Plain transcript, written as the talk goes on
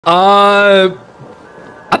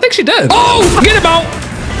I think she did. Oh, get him out.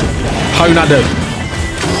 How you not dead?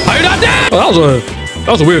 How you not dead? Oh,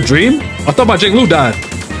 that was a weird dream. I thought my Jing Lu died.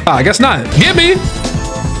 I guess not. Give me.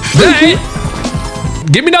 Dang.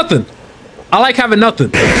 Give me nothing. I like having nothing.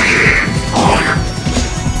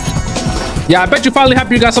 Yeah, I bet you finally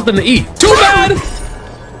happy you got something to eat. Too bad.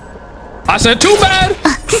 I said too bad.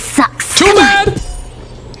 This sucks. Too bad.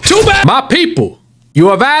 Too bad. My people, you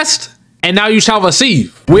have asked, and now you shall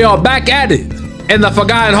receive. We are back at it in the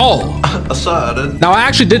Forgotten Hall. Now, I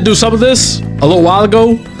actually did do some of this a little while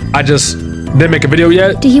ago. I just didn't make a video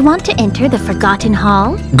yet. Do you want to enter the Forgotten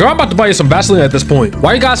Hall? Girl, I'm about to buy you some Vaseline at this point.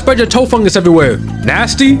 Why you gotta spread your toe fungus everywhere?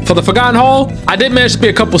 Nasty? For the Forgotten Hall, I did manage to be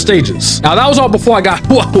a couple stages. Now, that was all before I got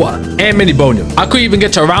and Mini Bonya. I couldn't even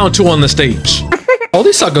get to round 2 on the stage. Oh,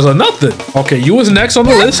 these suckers are nothing. Okay, you was next on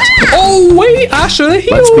the list. Oh, wait, I should have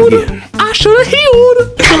healed. Let's begin. I should have healed.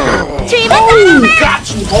 Oh, Got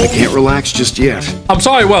you. I can't relax just yet. I'm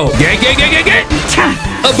sorry, well. Get.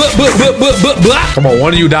 Come on,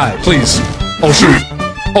 one of you die, please. Oh, shoot.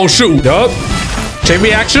 Oh, shoot. Yup. Chain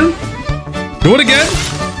reaction. Do it again.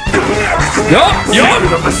 Yup.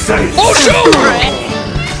 Oh, shoot.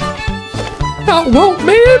 Oh, well,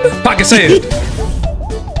 man. Pocket sand.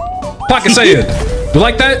 Pocket sand. You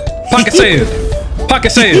like that? Pocket sand.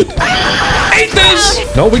 Pocket sand. Ain't this?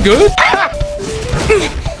 No, we good?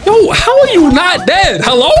 Yo, how are you not dead?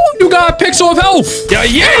 Hello? You got a pixel of health. Yeah.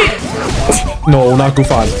 No, not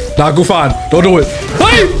Gufan. Not Gufan. Don't do it.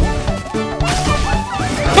 Hey!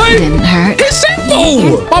 didn't hurt. It's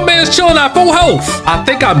simple. My man's chilling at full health. I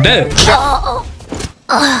think I'm dead.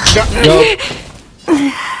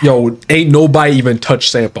 Yo, ain't nobody even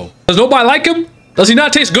touched Sampo. Does nobody like him? Does he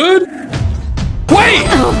not taste good? Wait!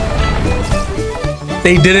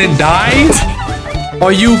 They didn't die?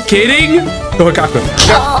 Are you kidding? Go ahead, cock him.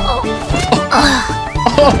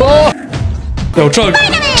 Yo, Chug.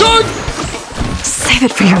 Chug! Save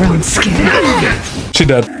it for your own skin. She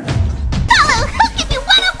dead. Follow hook if you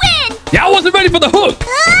want to win. Yeah, I wasn't ready for the hook.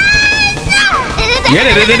 No. Get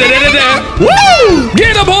it. Woo!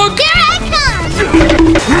 Get him, hook! Here I come.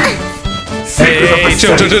 Hey,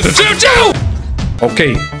 chill.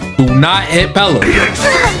 Okay, do not hit Pella.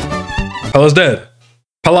 Pella's dead.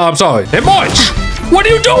 Pella, I'm sorry. Hey, March! What are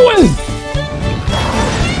you doing?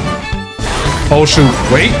 Oh, shoot.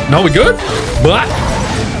 Wait, no, we good? Blah.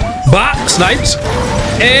 Snipes.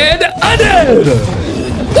 And I'm dead.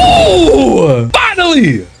 Ooh!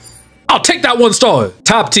 Finally! I'll take that 1 star.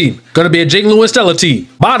 Top team. Gonna be a Jing Lu and Stella team.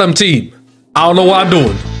 Bottom team. I don't know what I'm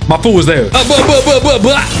doing. My food is there.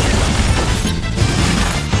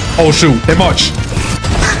 Oh, shoot. Hey, March.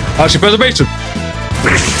 She preservation.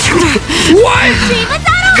 What?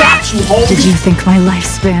 Did you think my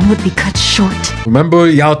lifespan would be cut short? Remember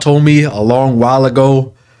y'all told me a long while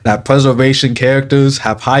ago that preservation characters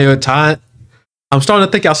have higher talent? I'm starting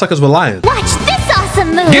to think y'all suckers were lying. Watch this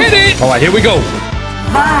awesome move. Get it! All right, here we go.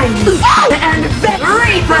 And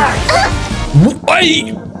Reaper!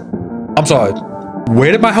 Wait! I'm sorry.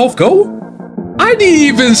 Where did my health go? I didn't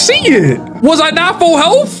even see it. Was I not full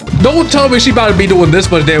health? Don't tell me she about to be doing this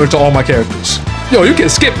much damage to all my characters. Yo, you can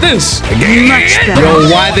skip this. Yo,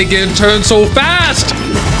 why they getting turned so fast?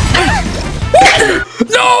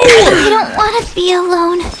 No! I don't want to be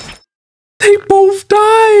alone. They both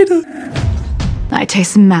died. I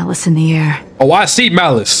taste malice in the air. Oh, I see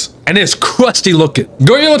malice. And it's crusty looking.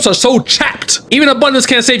 Girl, your lips are so chapped. Even abundance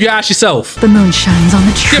can't save your ashy self. The moon shines on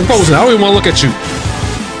the truth. Get frozen. I don't even want to look at you.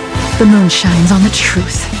 The moon shines on the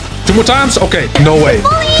truth. 2 more times? Okay. No way.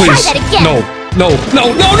 Please. No.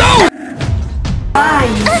 Hey.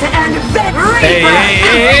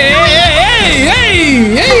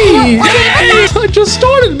 I just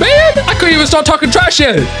started, man. I couldn't even start talking trash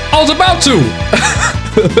yet. I was about to.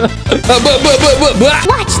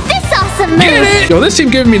 Watch this awesome move. Get it? Yo, this team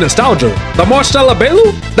giving me nostalgia. The more Stella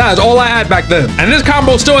Belu? That is all I had back then. And this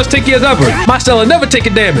combo still as tinky as ever. My Stella never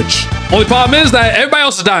taking damage. Only problem is that everybody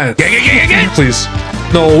else is dying. Please.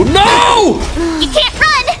 No. You can't run.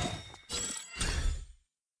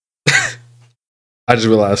 I just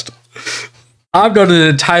realized. I've done an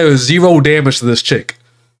entire 0 damage to this chick.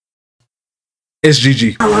 It's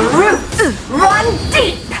GG. Run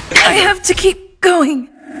deep! I have to keep going.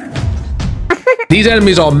 These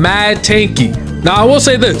enemies are mad tanky. Now, I will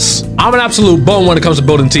say this. I'm an absolute bum when it comes to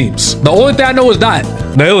building teams. The only thing I know is that.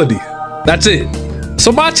 Naility. That's it.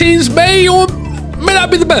 So my teams may or may not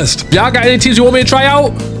be the best. If y'all got any teams you want me to try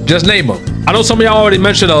out, just name them. I know some of y'all already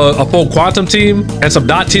mentioned a full quantum team and some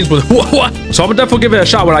dot teams with what? So I'm gonna definitely give it a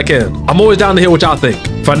shot when I can. I'm always down to hear what y'all think.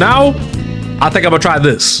 For now, I think I'm gonna try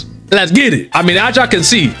this. Let's get it. I mean, as y'all can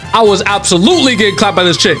see, I was absolutely getting clapped by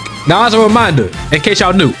this chick. Now, as a reminder, in case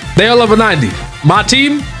y'all knew, they are level 90. My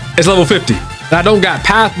team is level 50. And I don't got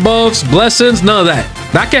path buffs, blessings, none of that.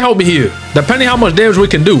 That can help me here. Depending how much damage we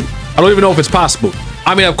can do, I don't even know if it's possible.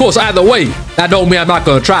 I mean, of course, either way, that don't mean I'm not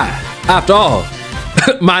gonna try. After all,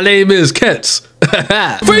 my name is Kets.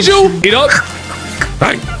 Freeze you! Eat up!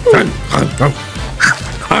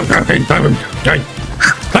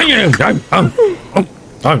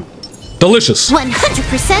 Delicious.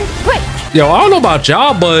 100% break. Yo, I don't know about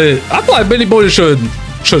y'all, but I feel like Benny Boy should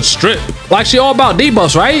strip. Like she all about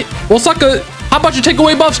debuffs, right? Well, sucker, how about you take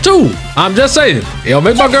away buffs too? I'm just saying. Yo,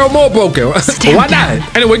 make my girl more broken. Why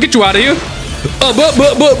not? Anyway, get you out of here. Open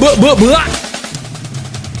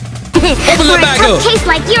the back up. For a case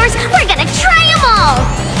like yours, we're gonna try them all.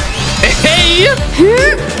 Hey.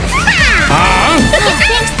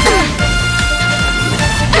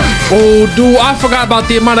 Oh, dude, I forgot about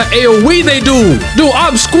the amount of AoE they do. Dude,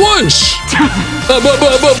 I'm squished.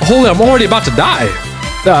 Holy, I'm already about to die.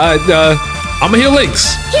 I'm gonna heal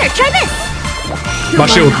Lynx. Here, try this. My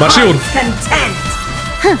shield.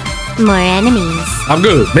 More enemies. I'm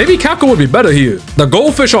good. Maybe Capcom would be better here. The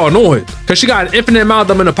goldfish are annoying because she got an infinite amount of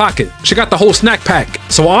them in her pocket. She got the whole snack pack.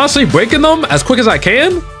 So honestly, breaking them as quick as I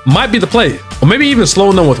can might be the play. Or maybe even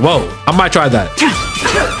slowing them with woe. I might try that.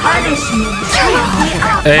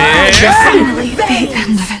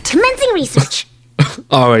 Commencing research.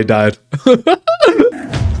 Alright, died.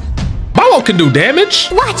 My woe can do damage.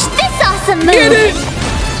 Watch this awesome move. Get it.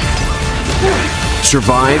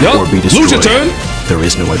 Survive or be destroyed. Lose your turn. There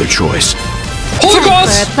is no other choice. Holy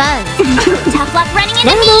cross. For a buzz. Tough luck running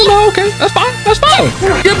into me. No, okay. That's fine.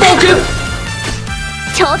 Get broken.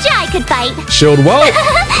 Told you I could fight. Shield well.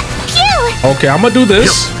 Phew. Okay, I'm gonna do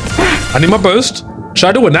this. I need my burst. Should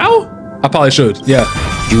I do it now? I probably should. Yeah.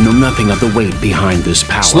 You know nothing of the weight behind this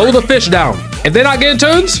power. Slow the fish down. If they're not getting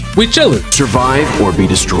turns, we chillin'. Survive or be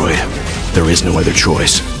destroyed. There is no other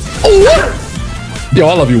choice. Oh, yo,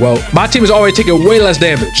 I love you, Well. My team is already taking way less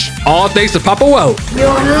damage. All thanks to Papa Well.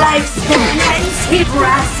 Your lifespan ends here,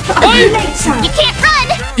 grasp of nature. You can't run.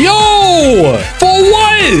 Yo! For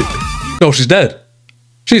what? No, she's dead.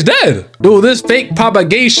 She's dead. Dude, this fake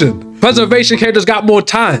propagation. Preservation characters got more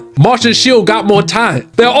time. Martian Shield got more time.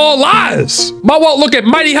 They're all lies. My Walt looking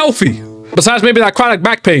mighty healthy. Besides maybe that chronic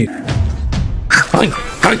back pain.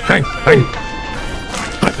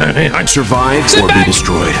 Survive or be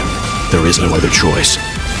destroyed. There is no other choice.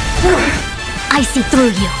 I see through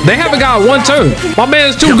you. They haven't got one turn. My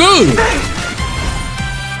man's too good.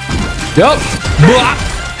 Yup. Blah.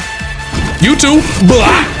 You too.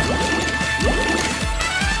 Blah.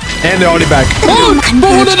 And they're already back. Oh,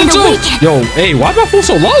 yo, hey, why do I feel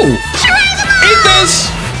so low? Eat this.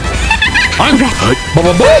 I'm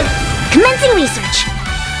Commencing research.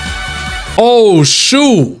 Oh,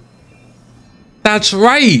 shoot. That's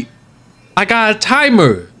right. I got a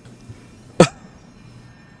timer.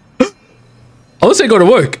 Oh, this ain't gonna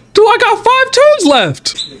work. Dude, I got 5 turns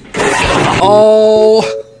left. Oh,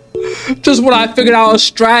 just when I figured out a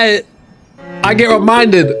strat, I get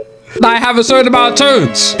reminded that I have a certain amount of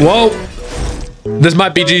turns. Well, this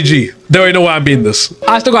might be GG. They already know why I'm beating this.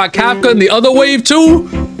 I still got Kafka in the other wave too.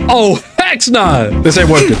 Oh, heck nah. This ain't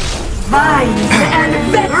working. Vines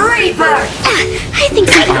and the Reaper. I think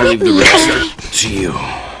I Leave the rest to you.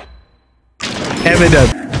 And they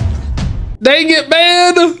dead. Dang it,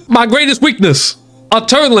 man. My greatest weakness. A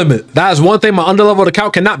turn limit. That is one thing my underleveled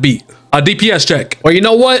account cannot beat. A DPS check. Or you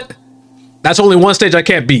know what? That's only one stage I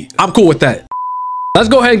can't beat. I'm cool with that. Let's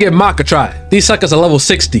go ahead and give Mach a try. These suckers are level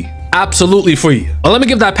 60. Absolutely free. Well, let me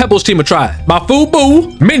give that Pebbles team a try. My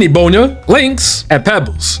Fubu, Mini Bonya, Lynx, and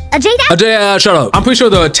Pebbles. Ajay, shut up. I'm pretty sure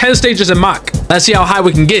there are 10 stages in Mach. Let's see how high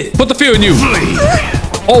we can get. Put the fear in you.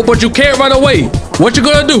 Oh, but you can't run away. What you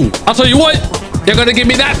gonna do? I'll tell you what. You're gonna give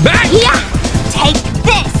me that back. Yeah. Take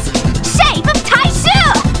this. Shape of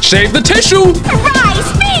Taishu. Shave the tissue.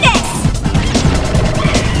 Rise, Venus.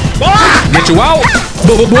 Get you out.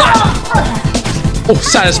 Blah, blah, blah. Oh,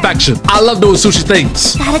 satisfaction. I love doing sushi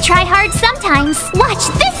things. Gotta try hard sometimes. Watch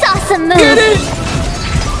this awesome move. Get it?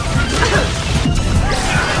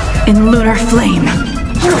 In lunar flame.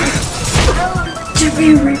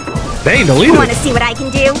 Dang, the leader. Wanna see what I can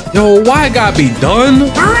do? Yo, why it gotta be done?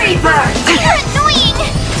 Reaper. You're annoying.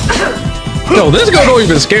 Yo, this girl don't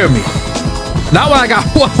even scare me. Not when I got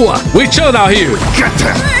what? We chillin' out here. Get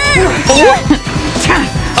them.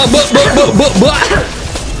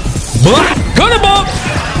 Cut him up.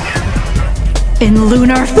 In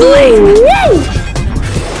lunar flame.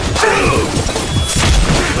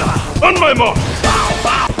 On my mark.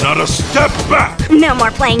 Not a step back. No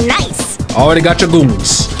more playing nice. Already got your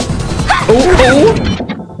goons.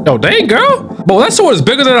 Oh. Yo, dang, girl. Bro, that sword is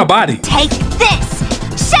bigger than her body. Take this!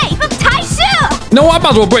 Shape of Taishu! No, I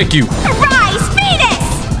might as well break you. Rise,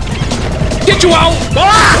 Venus! Get you out.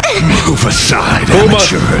 Move aside, Uma.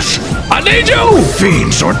 amateurs. I need you.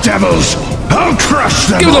 Fiends or devils, I'll crush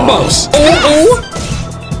them Give me the all. buffs. Oh.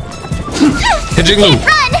 Hit Jing Lu.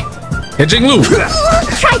 Run! Hit Jing Lu.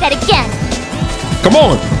 Try that again. Come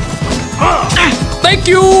on. Thank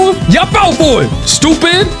you. Yup out, boy.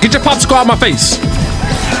 Stupid. Get your popsicle out of my face.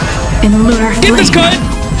 In lunar Get this flame.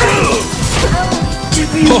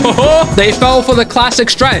 cut. They fell for the classic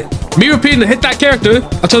strat. Me repeating to hit that character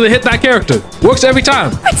until they hit that character. Works every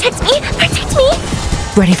time. Protect me! Protect me!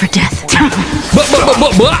 Ready for death.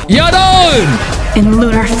 But. You're done. In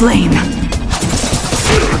lunar flame.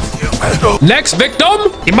 Next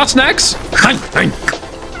victim. Eat my snacks.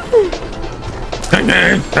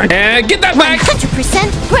 And get that back.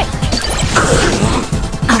 100% break!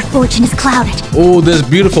 Our fortune is clouded. Oh, this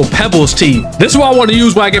beautiful Pebbles team. This is what I want to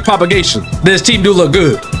use when I get propagation. This team do look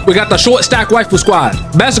good. We got the short stack rifle squad.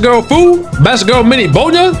 Best girl Fu, best girl Mini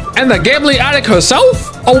Bonya, and the gambling addict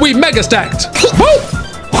herself. Oh, we mega stacked. Woo!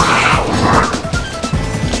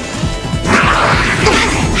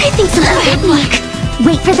 I think something big work.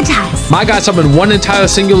 Wait for the tiles. My guy summoned one entire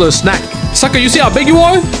singular snack. Sucker, you see how big you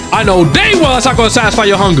are? I know dang well that's not gonna satisfy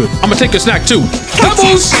your hunger. I'm gonna take your snack too.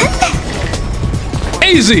 Pebbles!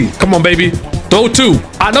 Easy. Come on, baby. Throw two.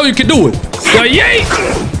 I know you can do it. Yeah, yay!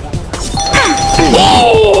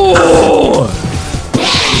 Oh!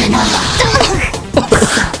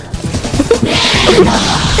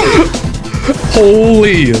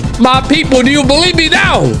 Holy. My people, do you believe me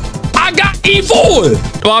now? I got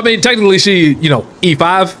E4. Well, I mean, technically she,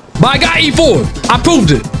 E5. But I got E4. I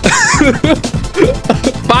proved it.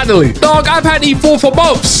 Finally. Dog, I've had E4 for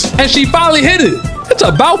months. And she finally hit it. It's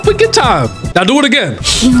about freaking time. Now do it again.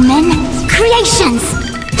 Human creations.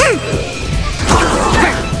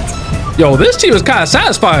 Yo, this team is kind of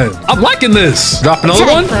satisfying. I'm liking this. Drop another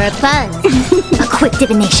one. For a buzz. A quick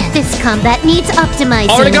divination. This combat needs optimizing.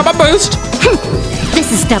 Already got my burst.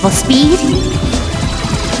 This is double speed.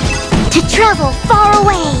 To travel far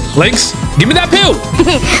away. Lynx, give me that pill.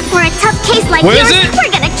 For a tough case like Where yours, is it?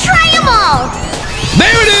 we're gonna try them all.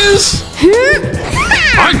 There it is.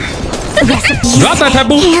 Recipe. Drop that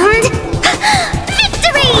pebble. And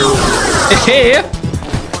victory! Hey.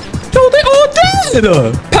 Yo, they all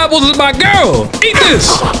dead. Pebbles is my girl. Eat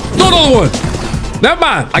this. Throw another one. Never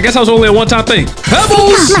mind. I guess that was only a one-time thing.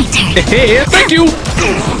 Pebbles. My turn. Hey, thank you.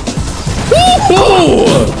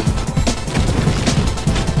 Woo-hoo.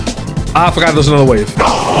 I forgot there's another wave.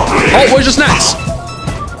 Oh, where's your snacks?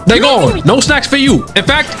 They gone. No snacks for you. In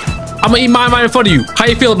fact, I'm gonna eat mine right in front of you. How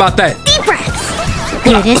you feel about that? Deep breaths.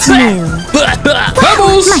 It is you.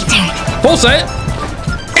 Pebbles. My turn. Full set.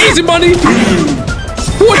 Easy money.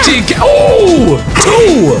 14K. Oh,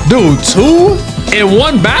 two. Dude, two in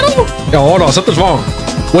one battle? Yo, hold on. Something's wrong.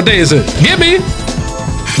 What day is it? Give me.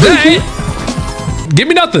 Day. Give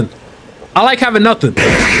me nothing. I like having nothing.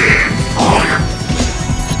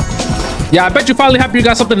 Yeah, I bet you finally happy you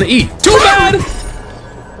got something to eat. Too bad.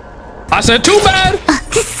 I said too bad.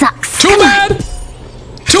 This sucks. Too bad.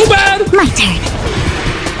 Too bad. My turn.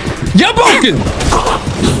 You're broken.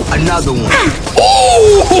 Another one.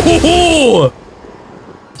 Oh!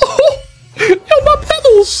 Yo, my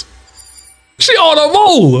Pebbles. She on a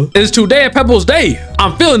roll. It's today a Pebbles day.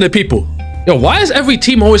 I'm feeling it, people. Yo, why does every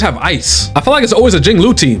team always have ice? I feel like it's always a Jing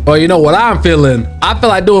Lu team. But you know what I'm feeling? I feel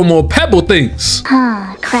like doing more Pebble things.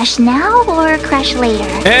 Crash now or crash later?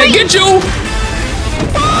 And get you.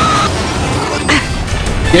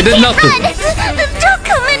 You did nothing. Run! Don't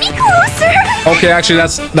come any closer. Okay, actually,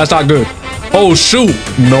 that's not good. Oh shoot!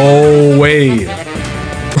 No way.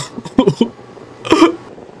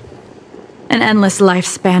 An endless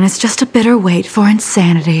lifespan is just a bitter wait for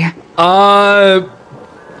insanity.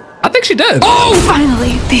 I think she did. Oh!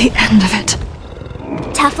 Finally, the end of it.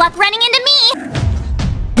 Tough luck running into me.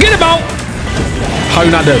 Get him out. How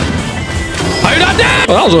you not dead? How you not dead?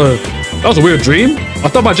 Oh, that was a weird dream. I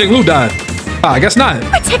thought my Jing Lu died. I guess not.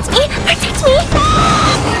 Protect me! Protect me!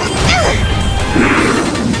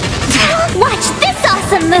 Watch this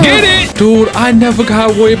awesome move! Get it! Dude, I never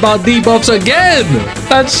gotta worry about debuffs again.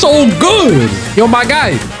 That's so good. Yo, my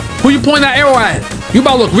guy, who you pointing that arrow at? You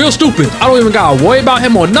about to look real stupid. I don't even gotta worry about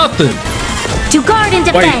him or nothing. To guard and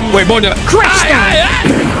defend! Wait, Bonya. Crush them!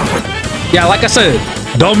 Yeah, like I said,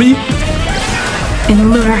 dummy.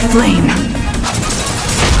 In lunar flame.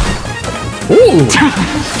 Ooh.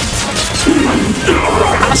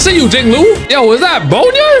 I see you, Jing Lu. Yo, is that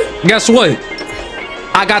Bonya? Guess what?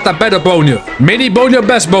 I got the better Bonya. Mini Bonya,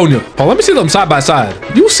 best Bonya. Oh, let me see them side by side.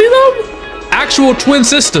 You see them? Actual twin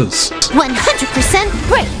sisters. 100%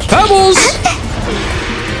 break. Pebbles.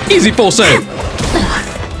 Easy full save.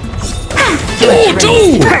 Oh,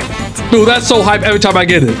 2. Dude, that's so hype every time I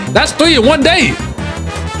get it. That's 3 in one day.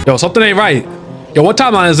 Yo, something ain't right. Yo, what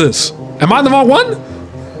timeline is this? Am I in the wrong one?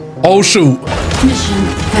 Oh, shoot. Mission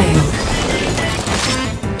failed.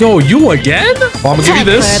 Yo, you again? Oh, I'm gonna give you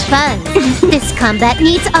this. Time for a buzz. This combat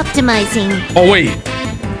needs optimizing. Oh, wait.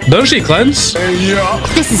 Doesn't she cleanse?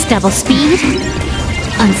 This is double speed.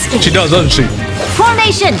 Unscathed. She does, doesn't she?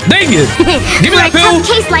 Formation. Dang it. Give me For that a pill. tough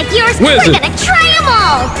case like yours, Where is we're it? gonna try them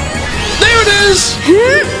all. There it is.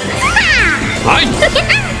 Hi.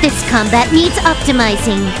 This combat needs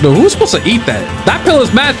optimizing. No, who's supposed to eat that? That pill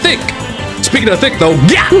is mad thick. Speaking of thick, though,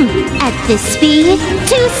 yeah. At this speed,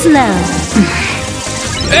 too slow.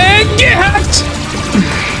 And get hacked.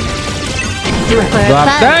 Drop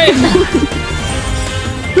that.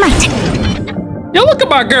 Might. Yo, look at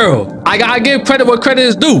my girl. I gotta give credit where credit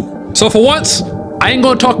is due. So for once, I ain't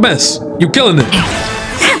gonna talk mess. You killing it.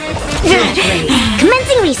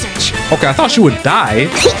 Commencing research. Okay, I thought she would die.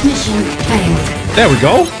 Mission failed. There we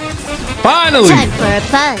go. Finally. Time for a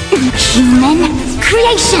buzz. Human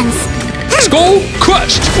creations. Skull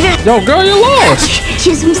crushed. Yo, girl, you lost.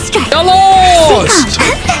 Choose some strike. You lost.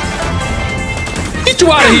 Get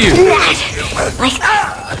you out of here. Like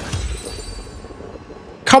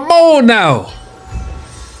Come on now.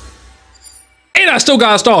 And I still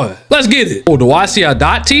got a star. Let's get it. Oh, do I see a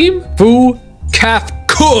dot team? Fu, Kaf,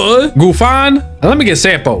 Kur, Gufan. And let me get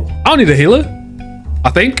Sampo. I don't need a healer. I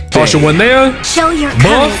think. Toss your one there. show your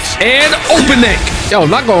Buff courage. and open neck. Yo,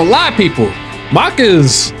 not gonna lie, people. Mock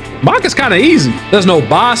is kind of easy. There's no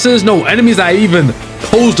bosses, no enemies that even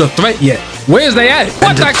posed a threat yet. Where's they at?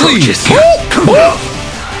 What that cleave?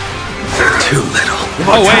 Too little.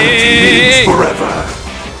 Oh, hey.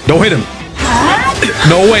 Forever. Don't hit him.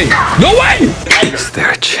 No way. No way. Is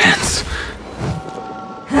there a chance?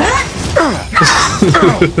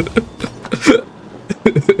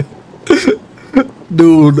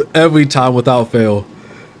 Dude, every time without fail.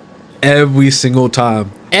 Every single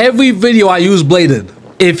time. Every video I use Bladen.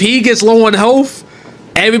 If he gets low on health,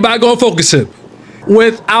 everybody gonna focus him.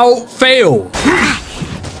 Without fail.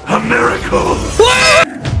 A miracle. What?